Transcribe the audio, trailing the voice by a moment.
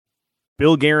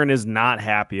Bill Guerin is not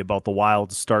happy about the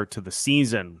Wild's start to the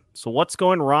season. So what's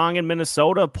going wrong in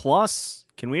Minnesota? Plus,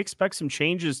 can we expect some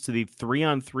changes to the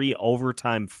 3-on-3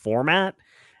 overtime format?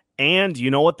 And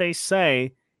you know what they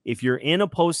say, if you're in a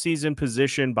postseason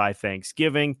position by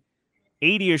Thanksgiving,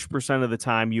 80-ish% of the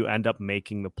time you end up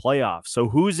making the playoffs. So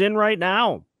who's in right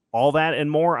now? All that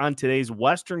and more on today's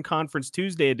Western Conference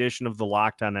Tuesday edition of the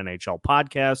Locked On NHL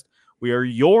podcast. We are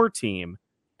your team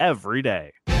every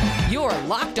day. You're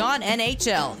Locked On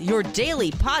NHL, your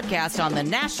daily podcast on the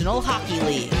National Hockey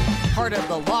League. Part of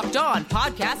the Locked On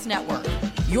Podcast Network,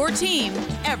 your team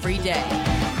every day.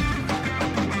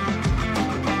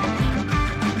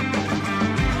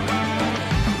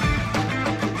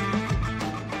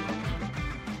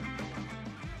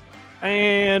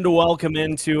 And welcome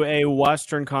into a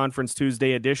Western Conference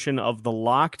Tuesday edition of the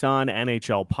Locked On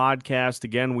NHL podcast.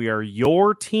 Again, we are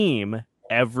your team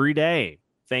every day.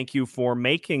 Thank you for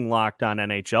making Locked On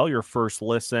NHL your first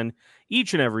listen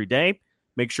each and every day.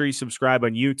 Make sure you subscribe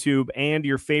on YouTube and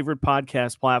your favorite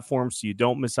podcast platform so you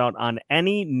don't miss out on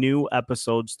any new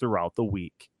episodes throughout the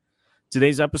week.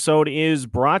 Today's episode is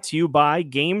brought to you by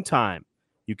Game Time.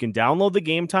 You can download the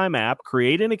Game Time app,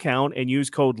 create an account, and use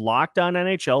code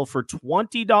LOCKEDONNHL for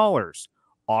 $20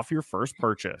 off your first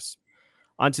purchase.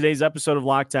 On today's episode of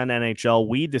Locked On NHL,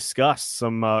 we discuss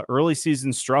some early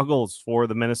season struggles for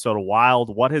the Minnesota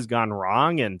Wild, what has gone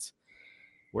wrong, and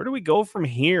where do we go from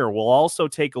here? We'll also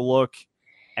take a look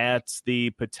at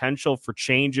the potential for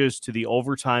changes to the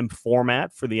overtime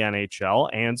format for the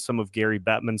NHL and some of Gary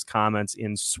Bettman's comments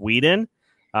in Sweden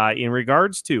in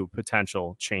regards to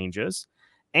potential changes.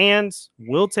 And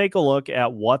we'll take a look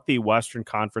at what the Western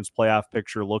Conference playoff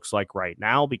picture looks like right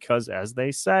now, because as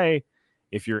they say,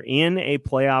 if you're in a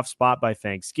playoff spot by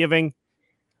Thanksgiving,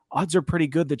 odds are pretty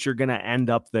good that you're going to end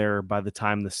up there by the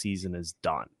time the season is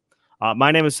done.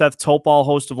 My name is Seth Topal,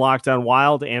 host of Locked On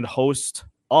Wild and host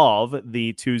of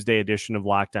the Tuesday edition of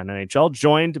Locked On NHL,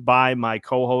 joined by my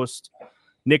co-host,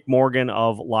 Nick Morgan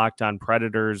of Locked On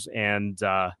Predators. And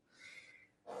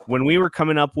when we were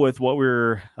coming up with what we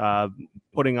were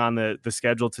putting on the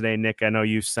schedule today, Nick, I know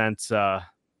you sent a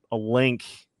link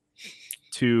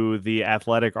to the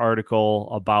Athletic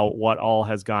article about what all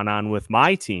has gone on with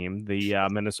my team, the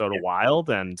Minnesota Wild,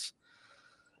 and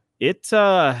it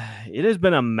has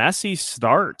been a messy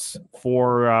start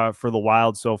for the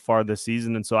Wild so far this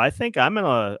season. And so I think I'm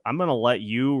gonna let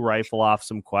you rifle off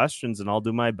some questions, and I'll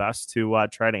do my best to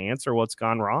try to answer what's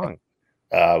gone wrong.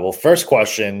 Well, first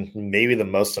question, maybe the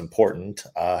most important.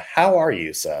 How are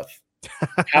you, Seth?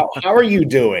 How are you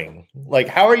doing? Like,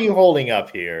 how are you holding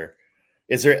up here?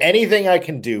 Is there anything I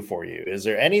can do for you? Is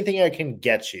there anything I can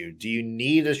get you? Do you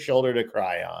need a shoulder to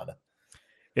cry on?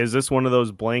 Is this one of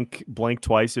those blink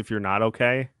twice if you're not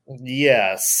okay?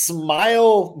 Yeah,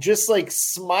 smile, just like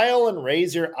smile and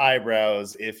raise your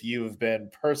eyebrows if you've been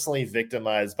personally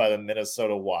victimized by the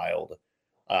Minnesota Wild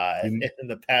in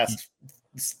the past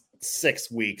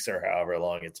 6 weeks or however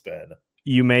long it's been.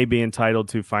 You may be entitled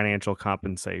to financial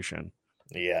compensation.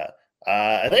 Yeah.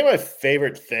 I think my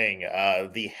favorite thing,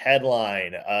 the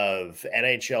headline of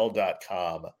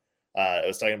NHL.com, it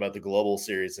was talking about the Global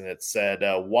Series, and it said,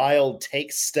 Wild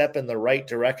takes step in the right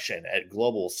direction at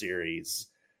Global Series.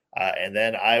 And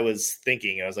then I was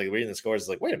thinking, I was like reading the scores,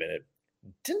 like, wait a minute,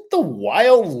 didn't the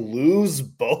Wild lose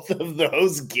both of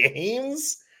those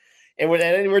games? And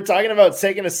we're talking about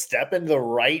taking a step in the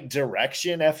right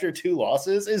direction after 2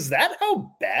 losses. Is that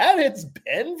how bad it's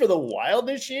been for the Wild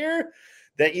this year?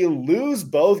 That you lose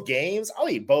both games? I'll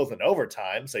eat both in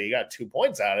overtime, so you got 2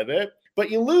 points out of it. But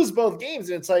you lose both games,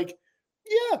 and it's like,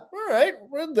 yeah, all right,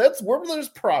 there's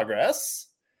progress,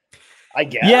 I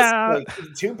guess. Yeah, like,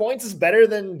 2 points is better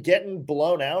than getting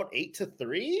blown out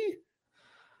 8-3.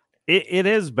 It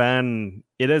has been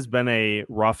a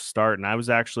rough start, and I was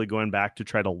actually going back to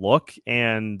try to look,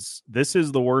 and this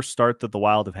is the worst start that the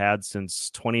Wild have had since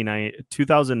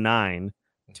 2009,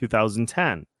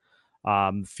 2010.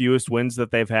 Fewest wins that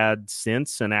they've had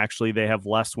since, and actually they have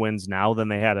less wins now than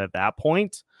they had at that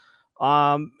point.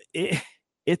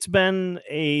 It's been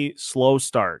a slow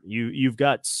start. You've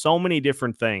got so many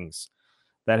different things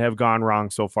that have gone wrong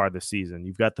so far this season.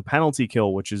 You've got the penalty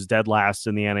kill, which is dead last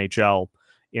in the NHL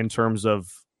in terms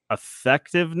of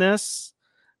effectiveness.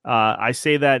 I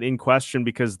say that in question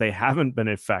because they haven't been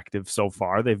effective so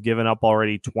far. They've given up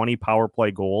already 20 power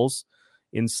play goals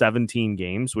in 17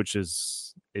 games, which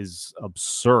is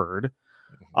absurd.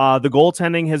 The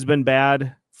goaltending has been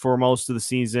bad for most of the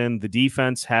season. The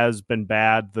defense has been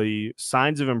bad. The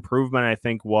signs of improvement, I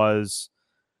think, was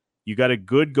you got a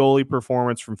good goalie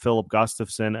performance from Philip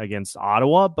Gustafsson against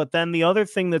Ottawa. But then the other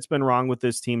thing that's been wrong with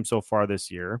this team so far this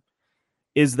year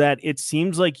is that it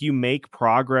seems like you make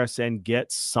progress and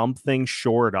get something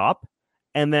shored up,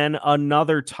 and then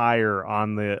another tire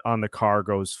on the car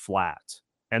goes flat.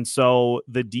 And so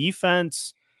the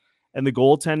defense and the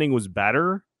goaltending was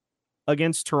better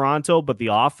against Toronto, but the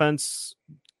offense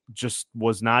just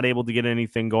was not able to get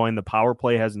anything going. The power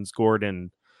play hasn't scored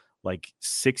in like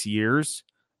 6 years.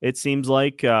 It seems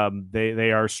like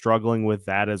they are struggling with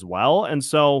that as well. And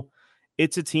so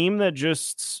it's a team that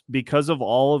just, because of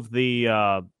all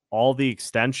the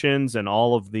extensions and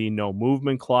all of the no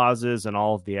movement clauses and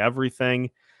all of the everything,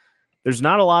 there's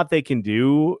not a lot they can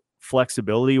do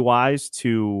flexibility wise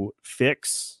to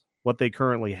fix what they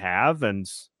currently have. And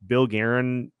Bill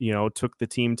Guerin, took the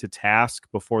team to task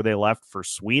before they left for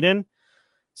Sweden,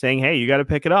 saying, hey, you got to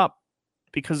pick it up,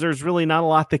 because there's really not a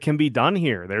lot that can be done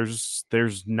here.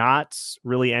 There's not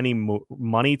really any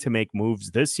money to make moves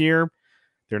this year.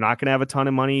 They're not going to have a ton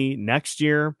of money next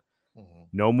year.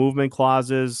 No movement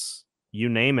clauses, you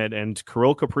name it. And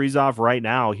Kirill Kaprizov right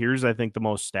now, here's, I think, the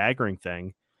most staggering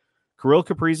thing. Kirill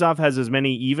Kaprizov has as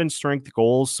many even strength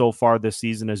goals so far this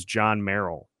season as John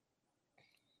Merrill.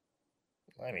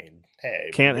 I mean, hey,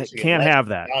 can't have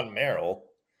that. John Merrill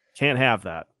can't have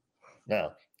that.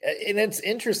 No. And it's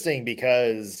interesting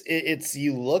because it's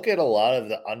you look at a lot of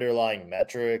the underlying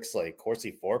metrics like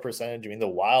Corsi for percentage. I mean, the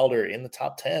Wild are in the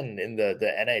top 10 in the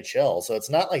NHL. So it's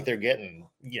not like they're getting,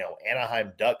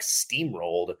 Anaheim Ducks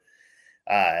steamrolled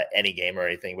any game or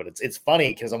anything. But it's funny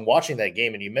because I'm watching that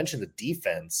game and you mentioned the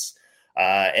defense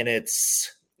and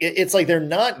it's like they're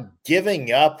not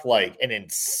giving up like an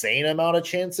insane amount of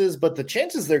chances, but the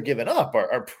chances they're giving up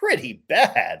are pretty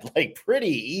bad, like pretty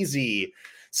easy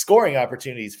scoring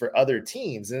opportunities for other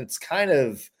teams. And it's kind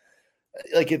of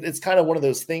like it's kind of one of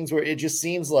those things where it just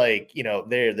seems like,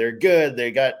 they're good,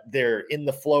 they're in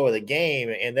the flow of the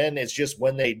game, and then it's just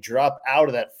when they drop out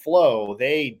of that flow,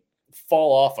 they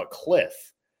fall off a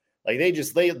cliff. Like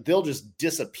they'll just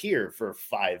disappear for a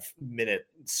 5-minute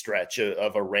stretch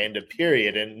of a random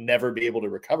period and never be able to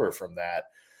recover from that.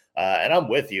 And I'm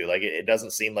with you. Like it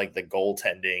doesn't seem like the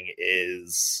goaltending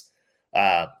is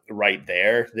right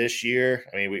there this year.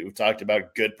 I mean, we've talked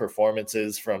about good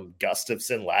performances from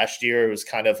Gustafsson last year. It was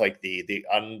kind of like the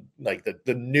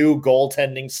new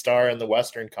goaltending star in the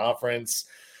Western Conference.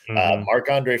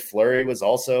 Marc-Andre Fleury was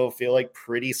also, feel like,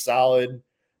 pretty solid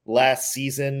last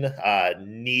season.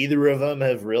 Neither of them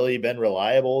have really been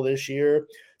reliable this year.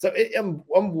 So I'm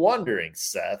wondering,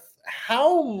 Seth,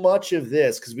 how much of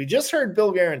this, because we just heard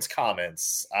Bill Guerin's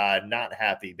comments, not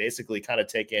happy, basically kind of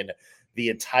taking the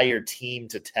entire team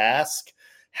to task.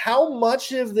 How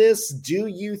much of this do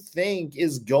you think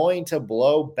is going to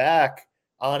blow back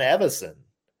on Evason?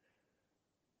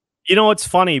 It's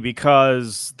funny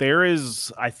because there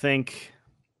is, I think,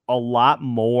 a lot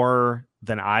more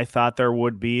than I thought there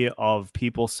would be of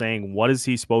people saying, what is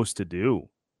he supposed to do?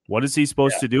 What is he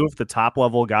supposed to do if the top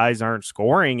level guys aren't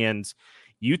scoring? And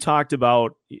you talked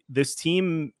about this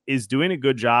team is doing a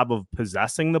good job of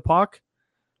possessing the puck,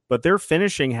 but their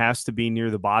finishing has to be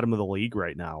near the bottom of the league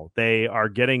right now. They are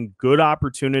getting good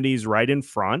opportunities right in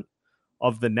front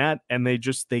of the net, and they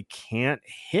can't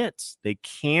hit. They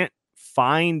can't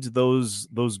find those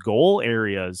goal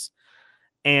areas.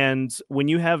 And when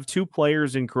you have two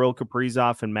players in Kirill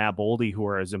Kaprizov and Matt Boldy who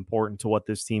are as important to what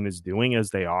this team is doing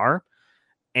as they are,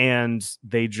 and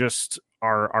they just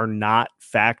are not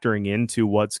factoring into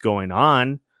what's going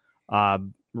on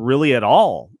really at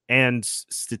all. And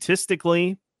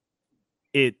statistically,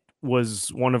 it was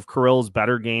one of Kirill's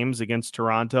better games against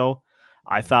Toronto.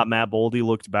 I thought Matt Boldy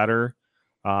looked better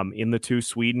in the two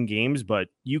Sweden games, but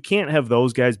you can't have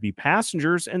those guys be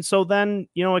passengers. And so then,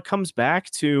 it comes back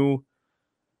to,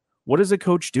 what does a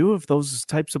coach do if those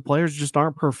types of players just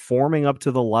aren't performing up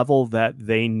to the level that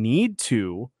they need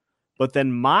to? But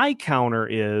then my counter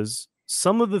is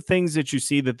some of the things that you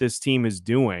see that this team is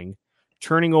doing,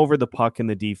 turning over the puck in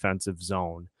the defensive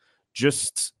zone,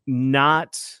 just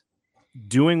not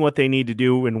doing what they need to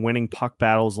do in winning puck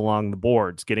battles along the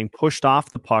boards, getting pushed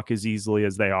off the puck as easily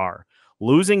as they are,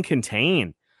 losing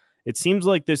contain. It seems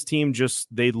like this team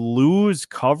they lose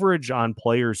coverage on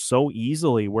players so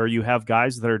easily, where you have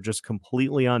guys that are just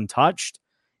completely untouched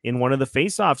in one of the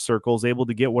faceoff circles, able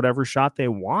to get whatever shot they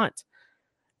want.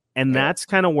 And that's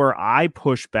kind of where I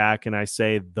push back and I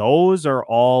say, those are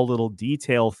all little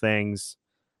detail things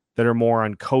that are more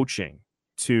on coaching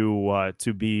to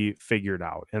be figured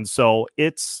out. And so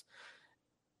it's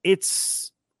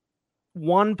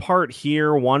one part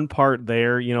here, one part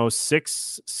there,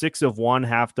 six of one,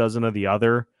 half dozen of the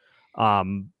other.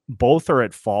 Both are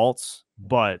at fault,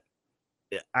 but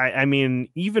I mean,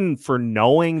 even for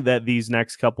knowing that these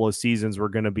next couple of seasons were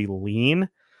going to be lean,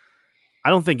 I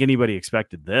don't think anybody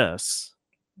expected this.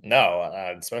 No,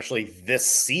 especially this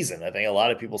season. I think a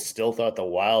lot of people still thought the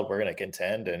Wild were going to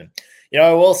contend. And,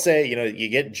 I will say, you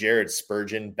get Jared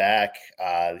Spurgeon back,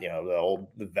 the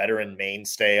veteran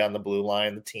mainstay on the blue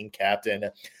line, the team captain.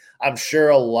 I'm sure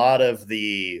a lot of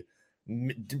the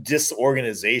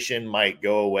disorganization might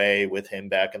go away with him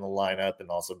back in the lineup. And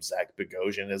also Zach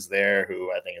Bogosian is there,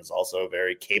 who I think is also a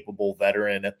very capable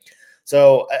veteran.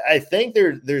 So I think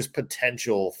there's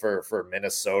potential for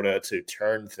Minnesota to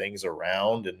turn things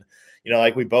around. And,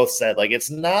 like we both said, like, it's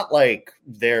not like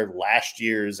they're last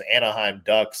year's Anaheim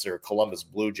Ducks or Columbus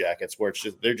Blue Jackets where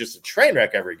they're just a train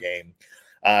wreck every game.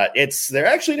 They're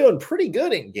actually doing pretty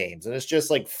good in games. And it's just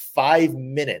like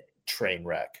 5-minute train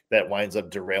wreck that winds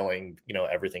up derailing,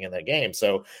 everything in that game.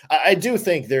 So I do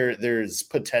think there's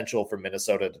potential for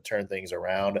Minnesota to turn things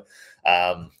around.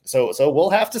 So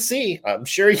we'll have to see. I'm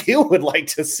sure you would like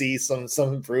to see some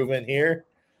improvement here.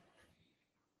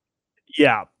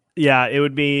 Yeah,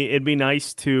 it'd be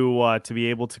nice to be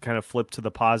able to kind of flip to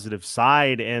the positive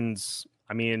side. And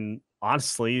I mean,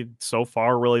 honestly, so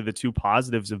far, really the two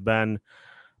positives have been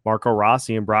Marco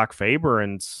Rossi and Brock Faber.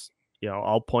 And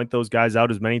I'll point those guys out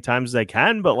as many times as I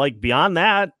can, but like beyond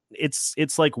that,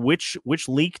 it's like which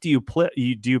leak do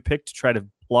you pick to try to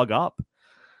plug up?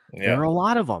 Yeah. There are a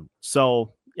lot of them.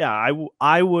 So yeah,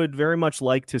 I would very much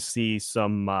like to see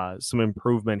some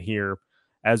improvement here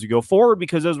as we go forward,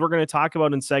 because as we're going to talk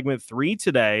about in segment 3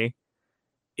 today,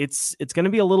 it's going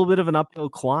to be a little bit of an uphill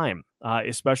climb,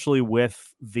 especially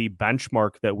with the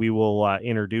benchmark that we will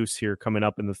introduce here coming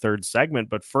up in the third segment.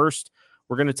 But first,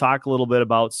 we're going to talk a little bit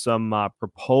about some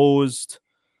proposed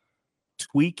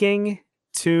tweaking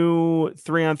to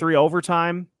 3-on-3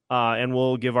 overtime, and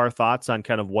we'll give our thoughts on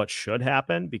kind of what should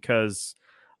happen, because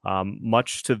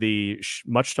much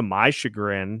to my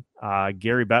chagrin,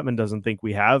 Gary Bettman doesn't think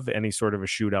we have any sort of a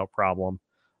shootout problem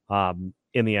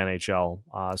in the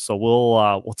NHL. So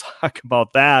we'll talk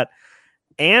about that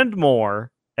and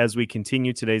more as we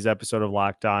continue today's episode of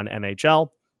Locked On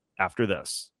NHL after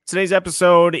this. Today's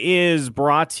episode is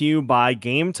brought to you by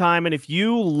Game Time. And if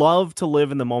you love to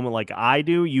live in the moment like I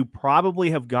do, you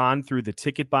probably have gone through the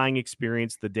ticket buying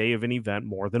experience the day of an event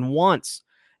more than once.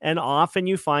 And often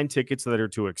you find tickets that are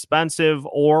too expensive,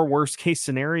 or worst case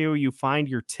scenario, you find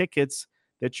your tickets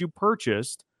that you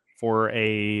purchased for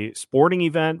a sporting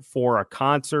event, for a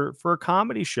concert, for a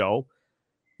comedy show,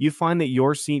 you find that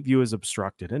your seat view is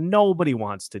obstructed, and nobody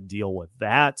wants to deal with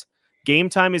that. Game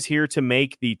Time is here to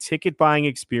make the ticket buying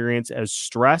experience as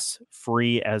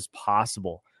stress-free as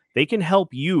possible. They can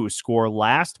help you score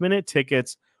last-minute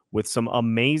tickets with some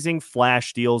amazing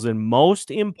flash deals, and most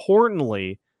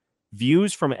importantly,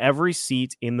 views from every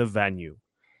seat in the venue.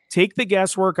 Take the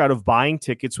guesswork out of buying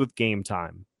tickets with Game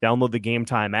Time. Download the Game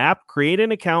Time app, create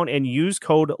an account, and use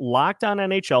code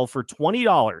LOCKEDONNHL for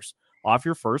 $20 off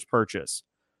your first purchase.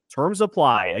 Terms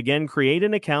apply. Again, create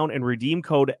an account and redeem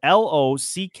code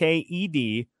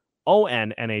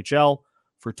LOCKEDONNHL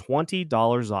for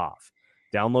 $20 off.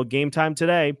 Download Game Time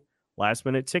today. Last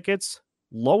minute tickets,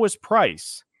 lowest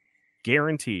price,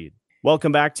 guaranteed.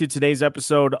 Welcome back to today's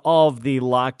episode of the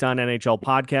Locked On NHL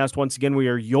podcast. Once again, we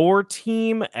are your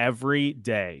team every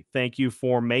day. Thank you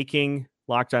for making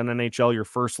Locked On NHL your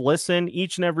first listen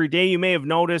each and every day. You may have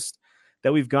noticed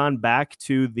that we've gone back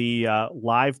to the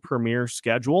live premiere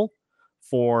schedule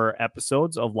for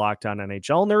episodes of Locked On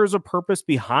NHL, and there is a purpose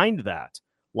behind that.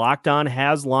 Locked On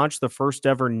has launched the first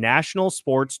ever national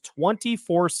sports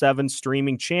 24/7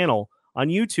 streaming channel on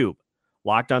YouTube.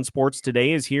 Locked On Sports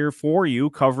Today is here for you,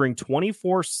 covering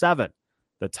 24/7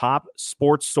 the top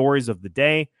sports stories of the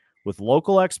day with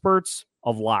local experts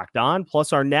of Locked On,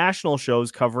 plus our national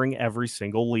shows covering every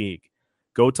single league.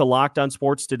 Go to Locked On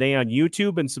Sports Today on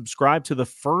YouTube and subscribe to the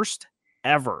first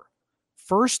ever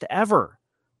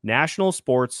national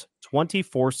sports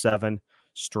 24/7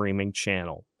 streaming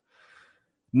channel.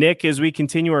 Nick, as we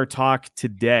continue our talk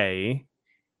today,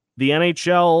 the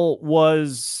NHL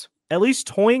was at least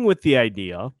toying with the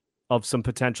idea of some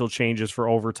potential changes for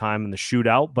overtime in the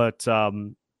shootout, but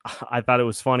I thought it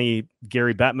was funny.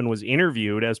 Gary Bettman was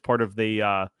interviewed as part of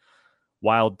the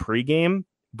Wild pregame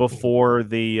before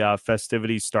the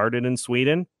festivities started in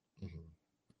Sweden. Mm-hmm.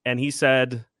 And he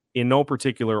said, in no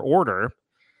particular order,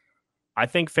 I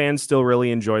think fans still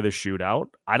really enjoy the shootout.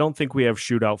 I don't think we have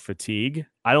shootout fatigue.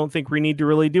 I don't think we need to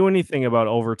really do anything about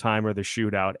overtime or the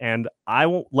shootout. And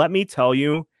let me tell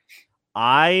you,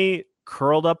 I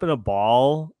curled up in a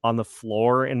ball on the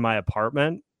floor in my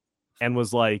apartment and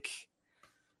was like,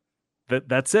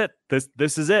 that's it.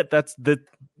 This is it.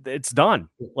 It's done.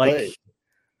 Like,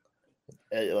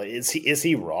 is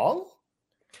he wrong?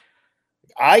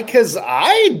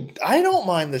 I don't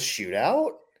mind the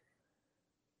shootout.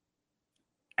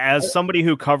 As somebody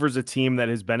who covers a team that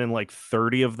has been in like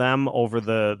 30 of them over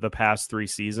the past 3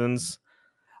 seasons,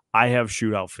 I have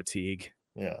shootout fatigue.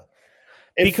 Yeah.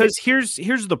 Because here's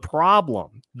the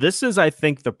problem. This is, I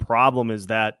think, the problem is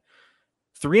that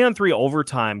 3-on-3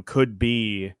 overtime could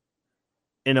be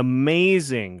an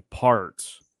amazing part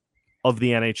of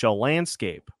the NHL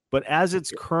landscape. But as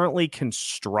it's currently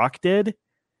constructed,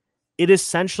 it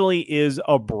essentially is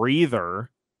a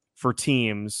breather for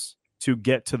teams to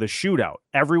get to the shootout.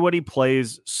 Everybody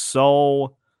plays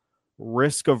so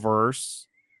risk averse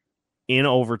in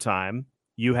overtime.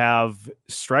 You have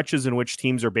stretches in which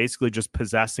teams are basically just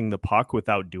possessing the puck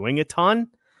without doing a ton.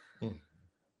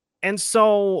 And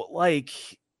so, like,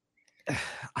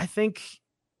 I think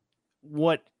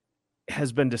what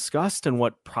has been discussed and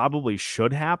what probably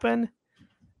should happen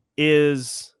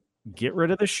is get rid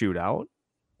of the shootout.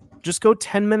 Just go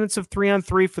 10 minutes of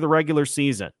 3-on-3 for the regular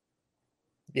season.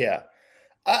 Yeah.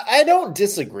 I don't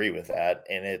disagree with that.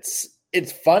 And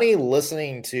it's funny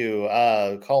listening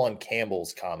to Colin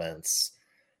Campbell's comments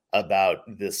about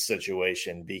this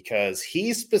situation, because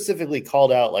he specifically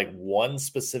called out like one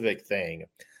specific thing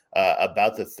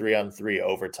about the 3-on-3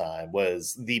 overtime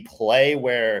was the play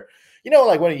where, you know,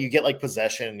 like when you get like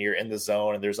possession and you're in the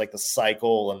zone and there's like the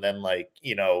cycle, and then like,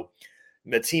 you know,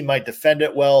 the team might defend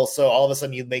it well, so all of a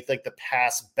sudden you make like the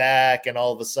pass back, and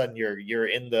all of a sudden you're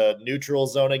in the neutral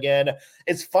zone again.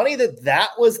 It's funny that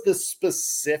was the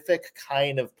specific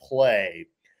kind of play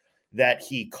that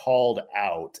he called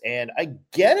out. And I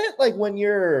get it, like when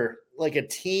you're like a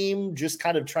team just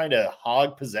kind of trying to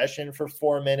hog possession for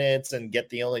 4 minutes and get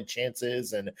the only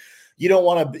chances, and you don't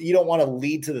want to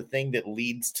lead to the thing that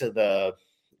leads to the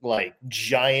like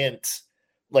giant,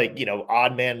 like, you know,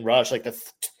 odd man rush, like the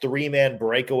 3-man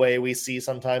breakaway we see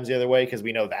sometimes the other way, because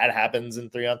we know that happens in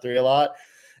 3-on-3 a lot.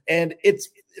 And it's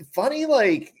funny,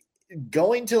 like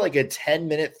going to like a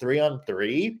 10-minute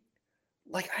 3-on-3,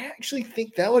 like I actually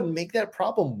think that would make that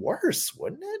problem worse,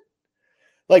 wouldn't it?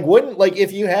 Like,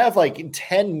 if you have like in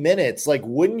 10 minutes, like,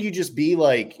 wouldn't you just be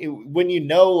like, when you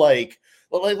know, like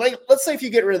let's say if you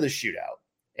get rid of the shootout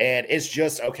and it's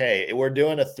just, okay, we're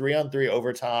doing a 3-on-3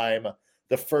 overtime,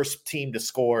 the first team to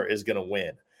score is going to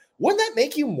win. Wouldn't that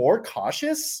make you more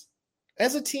cautious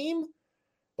as a team?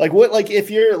 Like, what, like if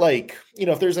you're like, you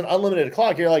know, if there's an unlimited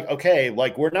clock, you're like, okay,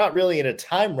 like we're not really in a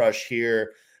time rush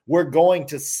here. We're going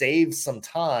to save some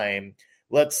time.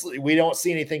 We don't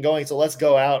see anything going, so let's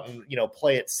go out and, you know,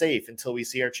 play it safe until we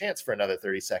see our chance for another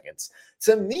 30 seconds.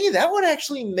 To me, that would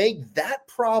actually make that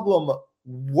problem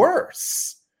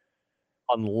worse.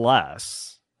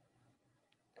 Unless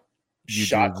you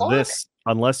Shot do clock? this.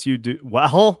 Unless you do,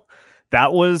 well,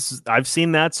 I've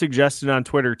seen that suggested on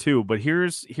Twitter too, but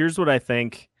here's what I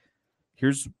think.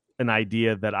 Here's an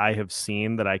idea that I have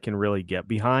seen that I can really get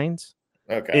behind.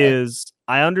 Okay. Is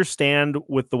I understand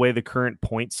with the way the current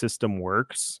point system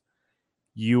works,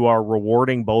 you are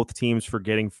rewarding both teams for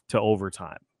getting to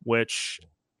overtime, which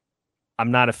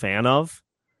I'm not a fan of.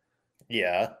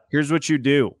 Yeah. Here's what you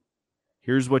do.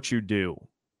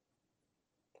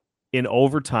 In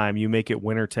overtime, you make it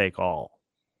winner take all.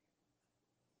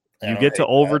 You get to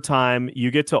overtime,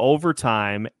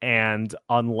 and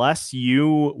unless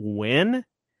you win,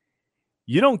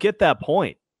 you don't get that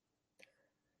point.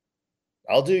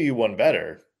 I'll do you one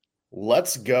better.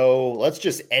 Let's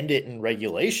just end it in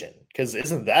regulation, because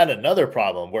isn't that another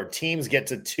problem where teams get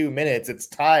to 2 minutes, it's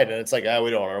tied, and it's like, we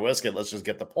don't want to risk it, let's just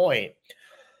get the point.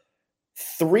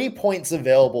 3 points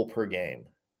available per game.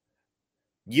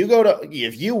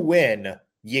 If you win,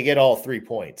 you get all 3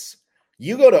 points.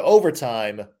 You go to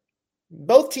overtime,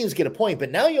 both teams get a point,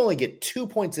 but now you only get 2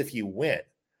 points if you win.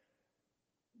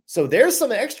 So there's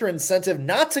some extra incentive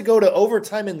not to go to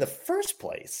overtime in the first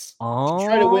place. To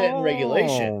try to win it in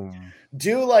regulation.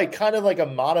 Do like kind of like a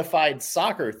modified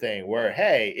soccer thing where,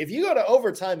 hey, if you go to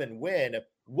overtime and win,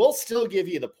 we'll still give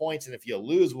you the points, and if you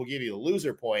lose, we'll give you the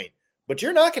loser point, but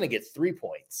you're not going to get 3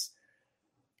 points.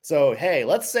 So, hey,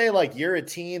 let's say like you're a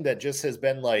team that just has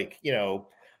been like, you know,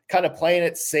 kind of playing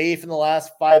it safe in the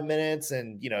last 5 minutes,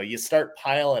 and, you know, you start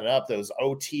piling up those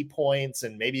OT points,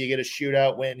 and maybe you get a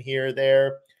shootout win here or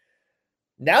there.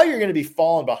 Now you're going to be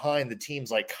falling behind the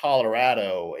teams like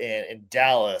Colorado and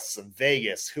Dallas and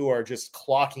Vegas, who are just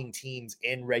clocking teams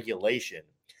in regulation.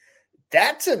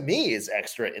 That to me is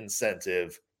extra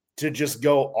incentive to just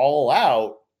go all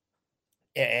out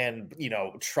and, you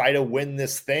know, try to win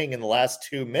this thing in the last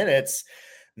 2 minutes.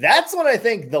 That's when I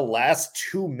think the last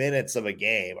 2 minutes of a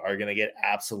game are going to get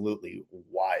absolutely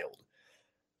wild,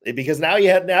 because now you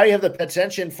have the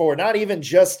potential for not even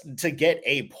just to get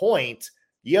a point,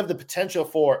 you have the potential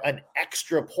for an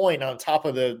extra point on top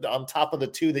of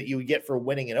the two that you would get for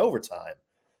winning in overtime.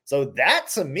 So that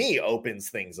to me opens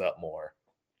things up more.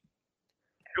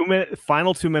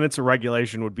 Final 2 minutes of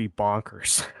regulation would be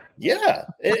bonkers. Yeah,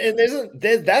 and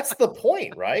that's the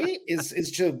point, right?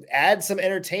 Is to add some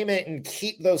entertainment and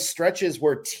keep those stretches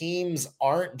where teams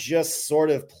aren't just sort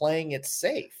of playing it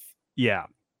safe. Yeah,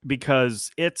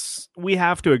 because we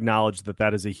have to acknowledge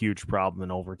that is a huge problem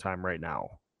in overtime right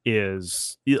now.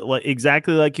 Is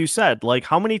exactly like you said. Like,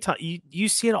 how many times you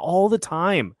see it all the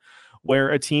time, where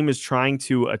a team is trying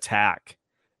to attack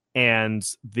and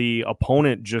the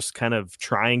opponent just kind of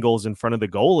triangles in front of the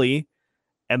goalie,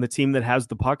 and the team that has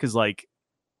the puck is like,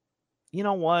 you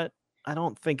know what? I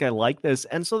don't think I like this.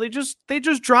 And so they just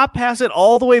drop pass it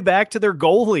all the way back to their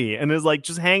goalie and is like,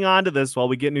 just hang on to this while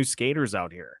we get new skaters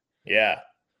out here. Yeah.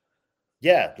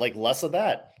 Yeah, like less of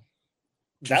that.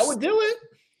 That would do it.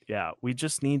 Yeah, we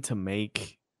just need to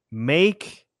make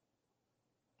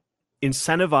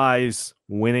incentivize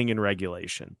winning in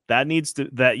regulation. That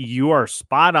you are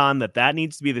spot on, that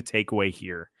needs to be the takeaway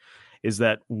here, is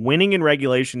that winning in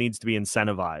regulation needs to be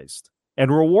incentivized and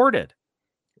rewarded.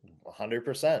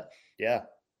 100%. Yeah.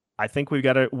 I think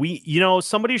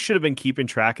somebody should have been keeping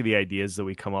track of the ideas that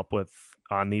we come up with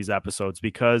on these episodes,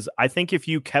 because I think if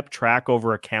you kept track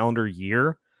over a calendar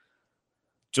year,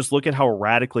 just look at how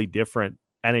radically different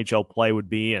NHL play would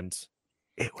be, and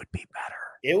it would be better.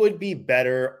 It would be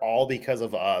better all because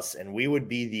of us, and we would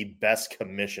be the best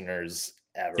commissioners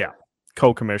ever. Yeah.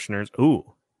 Co-commissioners.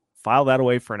 Ooh, file that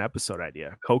away for an episode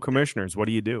idea. Co-commissioners, what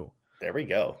do you do? There we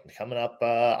go. Coming up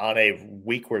on a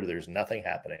week where there's nothing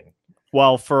happening.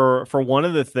 Well, for one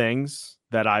of the things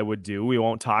that I would do, we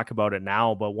won't talk about it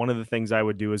now, but one of the things I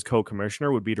would do as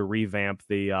co-commissioner would be to revamp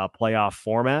the playoff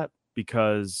format,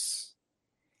 because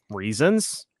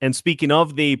reasons. And speaking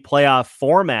of the playoff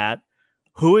format,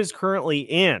 who is currently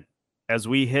in as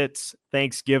we hit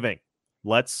Thanksgiving?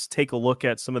 Let's take a look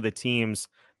at some of the teams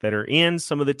that are in,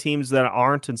 some of the teams that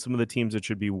aren't, and some of the teams that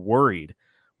should be worried.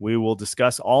 We will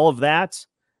discuss all of that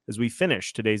as we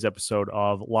finish today's episode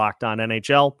of Locked On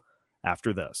NHL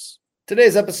after this.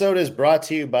 Today's episode is brought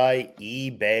to you by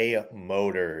eBay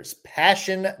Motors.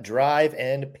 Passion, drive,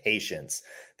 and patience.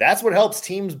 That's what helps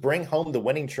teams bring home the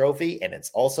winning trophy, and it's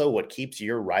also what keeps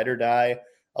your ride or die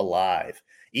alive.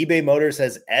 eBay Motors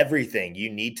has everything you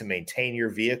need to maintain your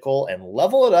vehicle and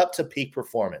level it up to peak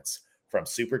performance. From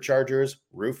superchargers,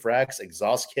 roof racks,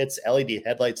 exhaust kits, LED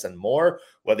headlights, and more,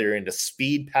 whether you're into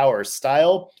speed, power, or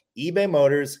style, eBay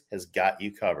Motors has got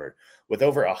you covered. With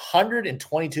over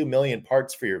 122 million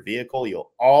parts for your vehicle,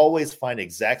 you'll always find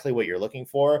exactly what you're looking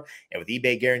for. And with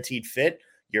eBay Guaranteed Fit,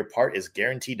 your part is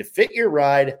guaranteed to fit your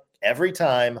ride every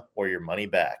time or your money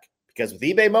back. Because with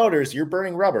eBay Motors, you're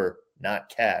burning rubber, not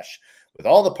cash. With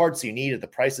all the parts you need at the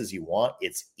prices you want,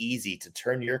 it's easy to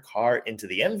turn your car into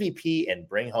the MVP and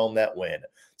bring home that win.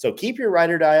 So keep your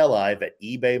ride or die alive at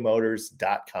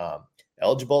ebaymotors.com.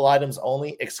 Eligible items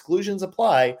only. Exclusions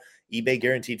apply. eBay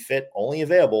Guaranteed Fit only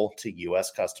available to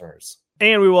U.S. customers.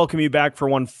 And we welcome you back for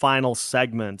one final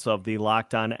segment of the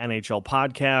Locked On NHL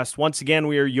podcast. Once again,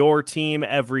 we are your team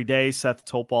every day. Seth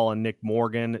Topol and Nick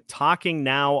Morgan talking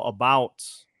now about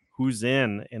who's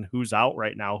in and who's out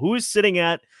right now. Who's sitting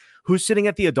at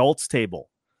the adults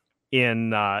table in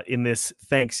this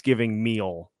Thanksgiving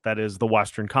meal that is the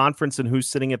Western Conference, and who's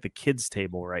sitting at the kids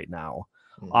table right now.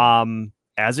 Mm-hmm.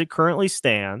 As it currently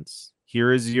stands,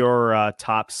 here is your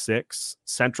top six.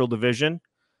 Central Division: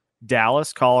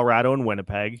 Dallas, Colorado, and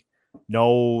Winnipeg.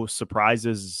 No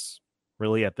surprises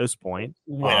really at this point.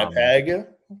 Winnipeg?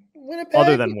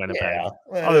 Other than Winnipeg. Yeah.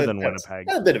 Other than Winnipeg.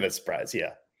 A bit of a surprise,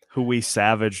 yeah. Who we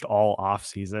savaged all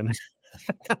offseason.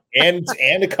 and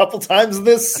a couple times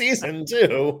this season,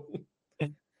 too.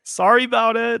 Sorry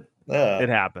about it. It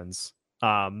happens.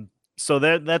 So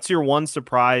that's your one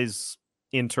surprise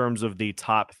in terms of the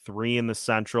top three in the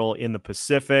Central. In the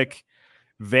Pacific,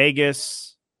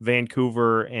 Vegas,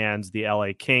 Vancouver, and the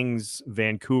LA Kings.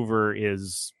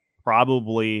 Vancouver's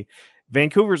arguably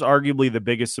the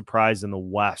biggest surprise in the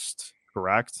West,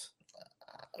 correct?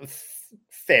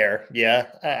 Fair, yeah.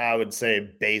 I would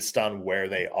say based on where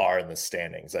they are in the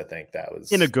standings, I think that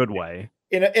was in a good way.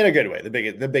 In a good way,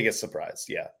 the biggest surprise,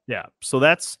 yeah. Yeah. So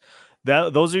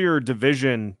those are your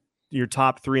division, your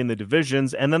top three in the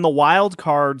divisions, and then the wild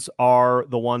cards are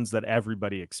the ones that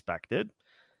everybody expected.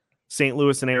 St.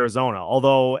 Louis and Arizona.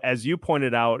 Although, as you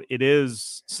pointed out, it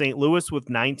is St. Louis with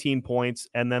 19 points,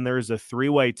 and then there's a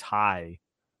three-way tie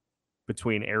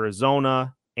between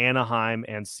Arizona, Anaheim,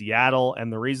 and Seattle.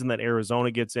 And the reason that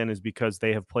Arizona gets in is because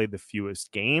they have played the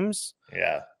fewest games.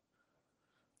 Yeah.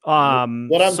 What I'm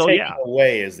So taking yeah,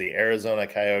 away is the Arizona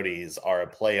Coyotes are a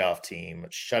playoff team.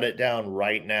 Shut it down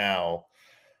right now.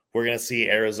 We're going to see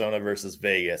Arizona versus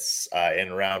Vegas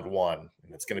in round one.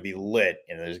 And it's going to be lit,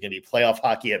 and there's going to be playoff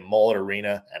hockey at Mullet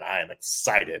Arena, and I am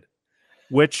excited.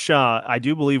 which I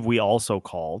do believe we also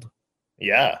called.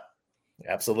 Yeah,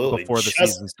 absolutely. Before the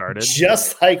season started.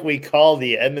 Just like we call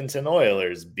the Edmonton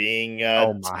Oilers being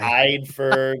tied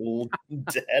for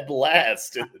dead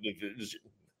last in the division.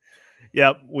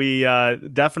 Yep, we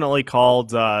definitely called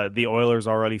the Oilers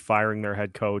already firing their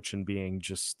head coach and being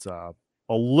just a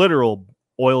literal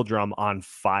oil drum on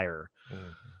fire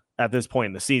at this point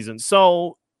in the season.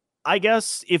 So I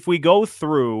guess if we go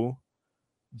through,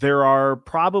 there are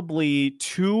probably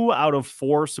 2 out of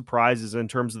 4 surprises in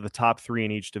terms of the top 3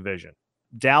 in each division.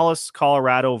 Dallas,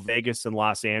 Colorado, Vegas, and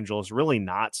Los Angeles really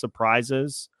not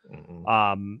surprises.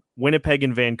 Winnipeg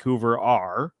and Vancouver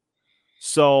are.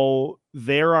 So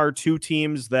there are 2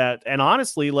 teams that, and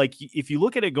honestly, like if you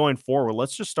look at it going forward,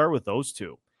 let's just start with those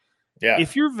 2. Yeah.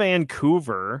 If you're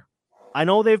Vancouver, I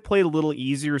know they've played a little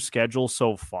easier schedule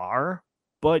so far,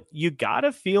 but you got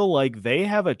to feel like they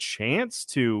have a chance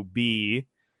to be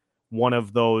one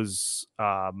of those.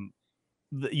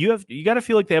 You got to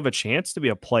feel like they have a chance to be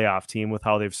a playoff team with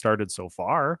how they've started so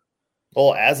far.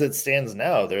 Well, as it stands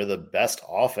now, they're the best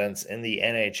offense in the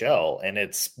NHL, and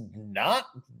it's not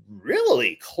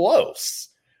really close.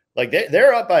 Like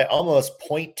they're up by almost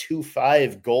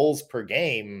 0.25 goals per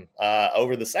game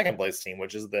over the second place team,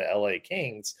 which is the LA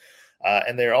Kings.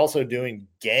 And they're also doing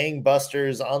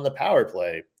gangbusters on the power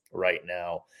play right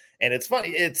now. And it's funny.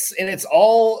 It's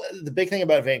all the big thing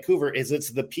about Vancouver is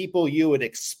it's the people you would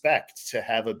expect to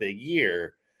have a big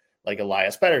year, like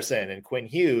Elias Pettersson and Quinn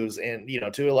Hughes, and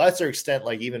to a lesser extent,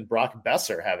 like even Brock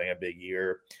Besser having a big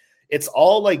year. It's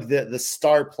all like the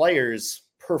star players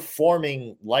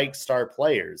performing like star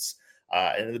players.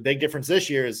 And the big difference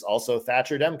this year is also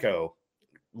Thatcher Demko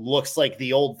looks like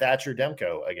the old Thatcher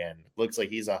Demko again. Looks like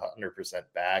he's 100%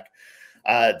 back.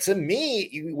 To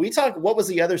me, what was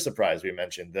the other surprise we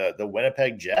mentioned? The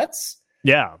Winnipeg Jets?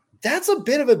 Yeah. That's a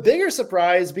bit of a bigger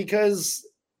surprise because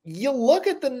you look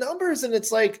at the numbers and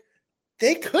it's like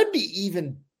they could be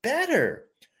even better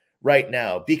right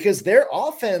now because their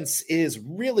offense is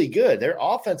really good. Their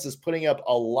offense is putting up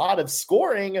a lot of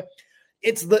scoring.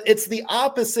 It's the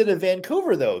opposite of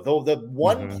Vancouver, though the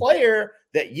one player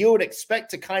that you would expect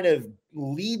to kind of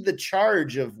lead the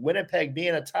charge of Winnipeg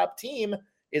being a top team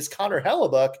is Connor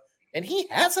Hellebuck, and he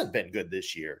hasn't been good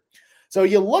this year. So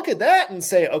you look at that and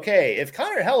say, okay, if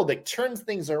Connor Hellebuck turns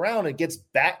things around and gets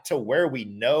back to where we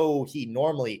know he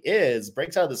normally is,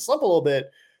 breaks out of the slump a little bit,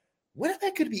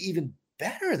 Winnipeg could be even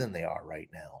better than they are right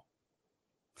now.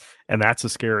 And that's a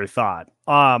scary thought.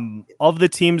 Of the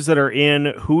teams that are in,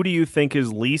 who do you think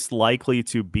is least likely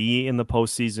to be in the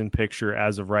postseason picture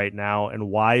as of right now, and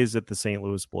why is it the St.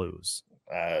 Louis Blues?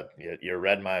 You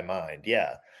read my mind,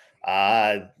 yeah.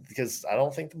 Because I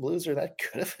don't think the Blues are that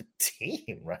good of a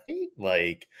team,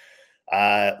 right?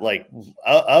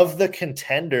 Of the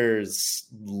contenders,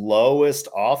 lowest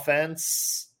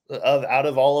offense out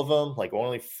of all of them, like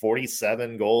only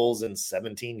 47 goals in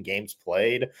 17 games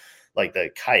played. Like the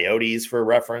Coyotes, for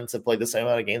reference, have played the same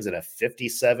amount of games and have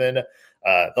 57.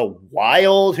 The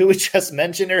Wild, who we just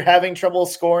mentioned, are having trouble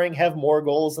scoring, have more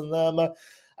goals than them.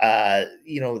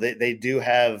 They do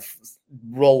have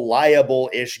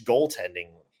reliable-ish goaltending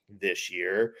this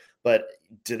year, but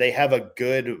do they have a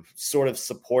good sort of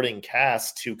supporting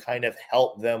cast to kind of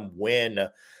help them win,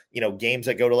 games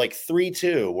that go to like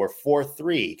 3-2 or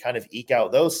 4-3, kind of eke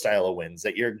out those style of wins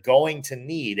that you're going to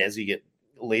need as you get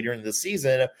later in the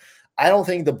season? I don't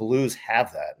think the Blues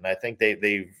have that. And I think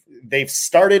they've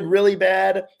started really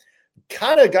bad,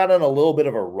 kind of got on a little bit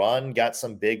of a run, got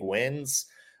some big wins.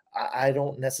 I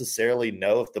don't necessarily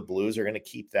know if the Blues are going to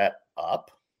keep that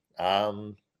up.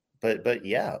 But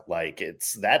yeah, like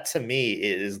it's that to me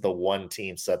is the one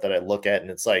team set that I look at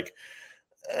and it's like,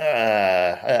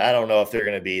 I don't know if they're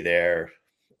going to be there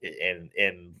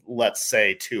in let's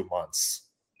say 2 months.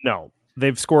 No,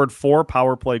 they've scored 4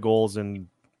 power play goals in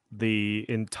the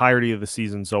entirety of the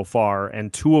season so far,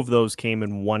 and 2 of those came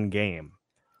in one game.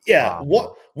 Yeah.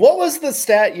 What was the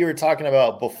stat you were talking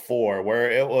about before where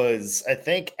it was, I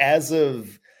think as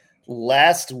of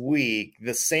last week,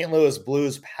 the St. Louis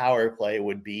Blues power play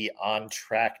would be on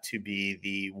track to be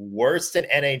the worst in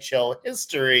NHL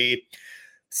history,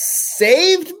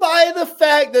 saved by the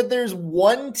fact that there's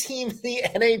one team in the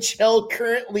NHL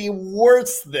currently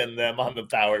worse than them on the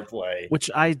power play. Which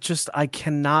I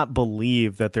cannot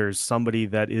believe that there's somebody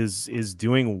that is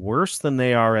doing worse than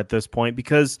they are at this point,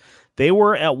 because they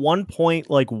were at one point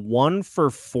like 1 for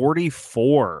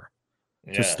 44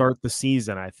 to start the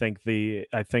season. I think the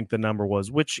number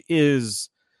was, which is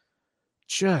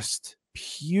just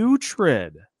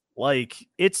putrid. Like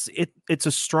it's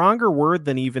a stronger word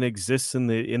than even exists in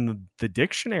the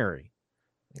dictionary.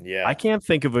 Yeah. I can't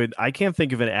think of an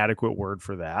adequate word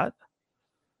for that.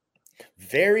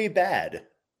 Very bad.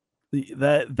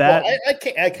 Well,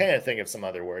 I can't think of some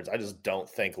other words. I just don't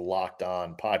think Locked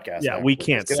On Podcast Yeah, we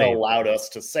can't say allowed us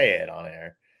to say it on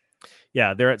air.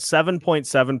 Yeah, they're at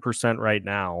 7.7% right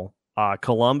now.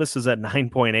 Columbus is at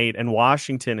 9.8, and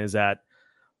Washington is at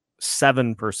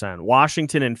 7%.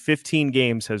 Washington in 15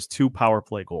 games has 2 power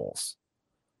play goals.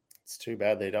 It's too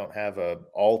bad they don't have a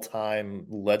all-time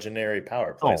legendary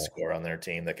power play scorer on their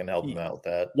team that can help them out with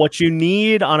that. What you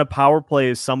need on a power play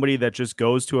is somebody that just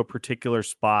goes to a particular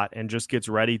spot and just gets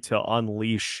ready to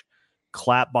unleash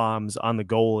clap bombs on the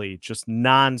goalie just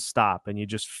nonstop, and you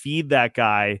just feed that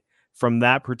guy from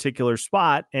that particular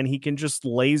spot, and he can just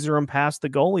laser him past the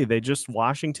goalie.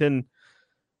 Washington,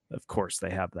 of course,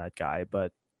 they have that guy,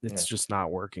 but it's just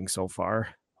not working so far.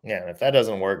 Yeah, and if that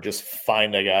doesn't work, just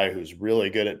find a guy who's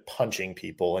really good at punching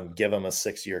people and give him a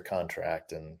 6-year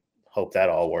contract and hope that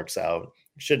all works out.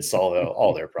 Should solve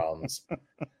all their problems.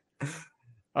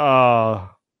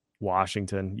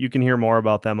 Washington. You can hear more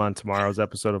about them on tomorrow's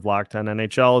episode of Locked On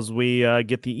NHL as we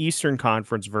get the Eastern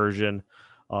Conference version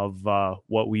of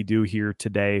what we do here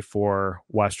today for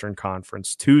Western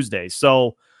Conference Tuesday.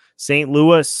 So, St.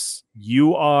 Louis,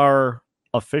 you are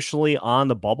officially on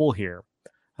the bubble here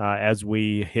as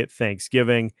we hit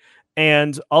Thanksgiving.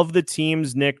 And of the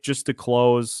teams, Nick, just to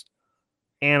close,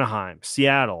 Anaheim,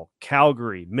 Seattle,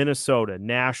 Calgary, Minnesota,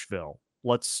 Nashville.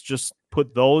 Let's just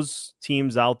put those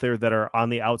teams out there that are on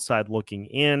the outside looking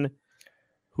in.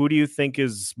 Who do you think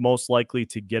is most likely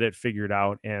to get it figured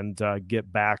out and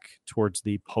get back towards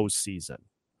the postseason?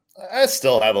 I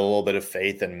still have a little bit of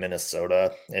faith in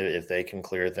Minnesota if they can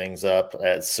clear things up.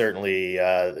 Certainly,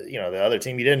 the other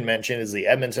team you didn't mention is the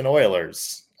Edmonton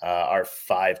Oilers, are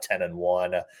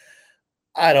 5-10-1.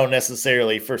 I don't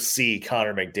necessarily foresee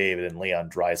Connor McDavid and Leon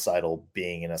Draisaitl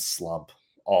being in a slump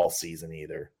all season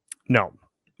either. No,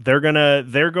 they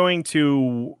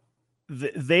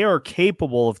are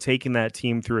capable of taking that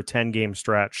team through a 10-game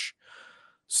stretch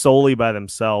solely by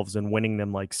themselves and winning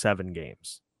them like 7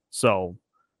 games. So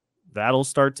that'll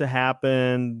start to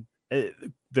happen.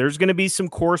 There's going to be some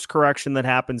course correction that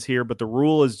happens here, but the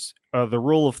rule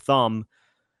of thumb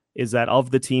is that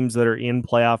of the teams that are in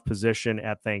playoff position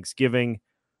at Thanksgiving,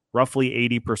 roughly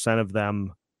 80% of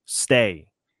them stay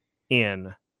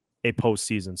in a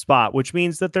postseason spot, which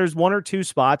means that there's 1 or 2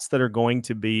 spots that are going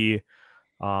to be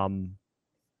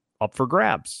up for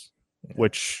grabs,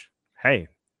 which, hey,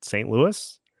 St.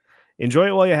 Louis, enjoy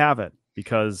it while you have it,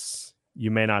 because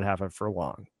you may not have it for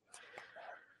long.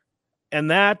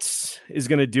 And that is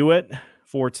going to do it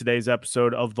for today's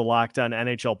episode of the Locked On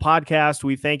NHL podcast.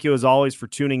 We thank you as always for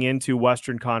tuning in to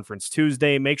Western Conference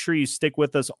Tuesday. Make sure you stick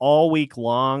with us all week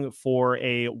long for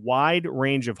a wide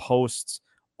range of hosts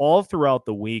all throughout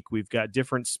the week. We've got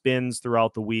different spins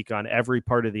throughout the week on every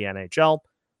part of the NHL.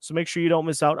 So make sure you don't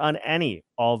miss out on any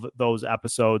of those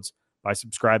episodes by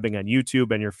subscribing on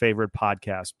YouTube and your favorite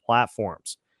podcast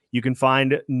platforms. You can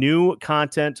find new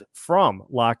content from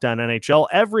Locked On NHL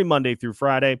every Monday through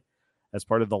Friday as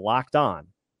part of the Locked On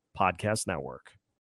Podcast Network.